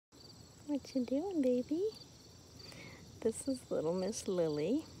What you doing, baby? This is little Miss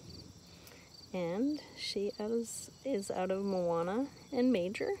Lily, and she is out of Moana and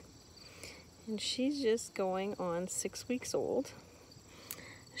Major, and she's just going on 6 weeks old.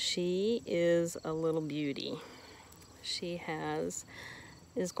 She is a little beauty. She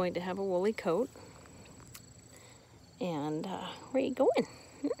is going to have a woolly coat. And where are you going?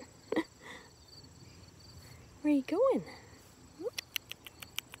 Where are you going?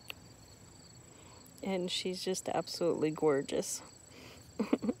 And she's just absolutely gorgeous.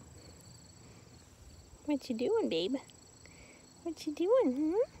 What you doing, babe? What you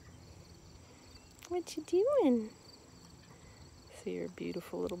doing, What you doing? See her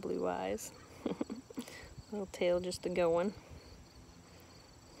beautiful little blue eyes. Little tail just a-going.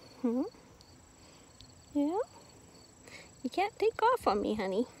 Yeah? You can't take off on me,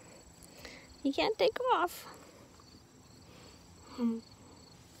 honey. You can't take off.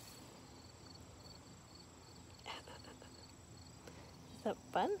 Is that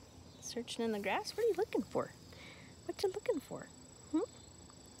fun? Searching in the grass? What are you looking for? What you looking for? What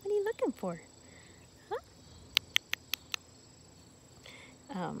are you looking for?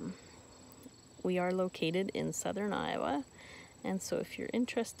 We are located in southern Iowa, and so if you're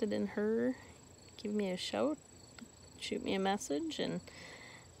interested in her, give me a shout, shoot me a message, and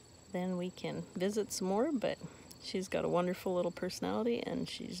then we can visit some more. But she's got a wonderful little personality, and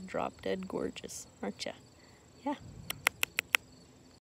she's drop dead gorgeous, aren't ya? Yeah.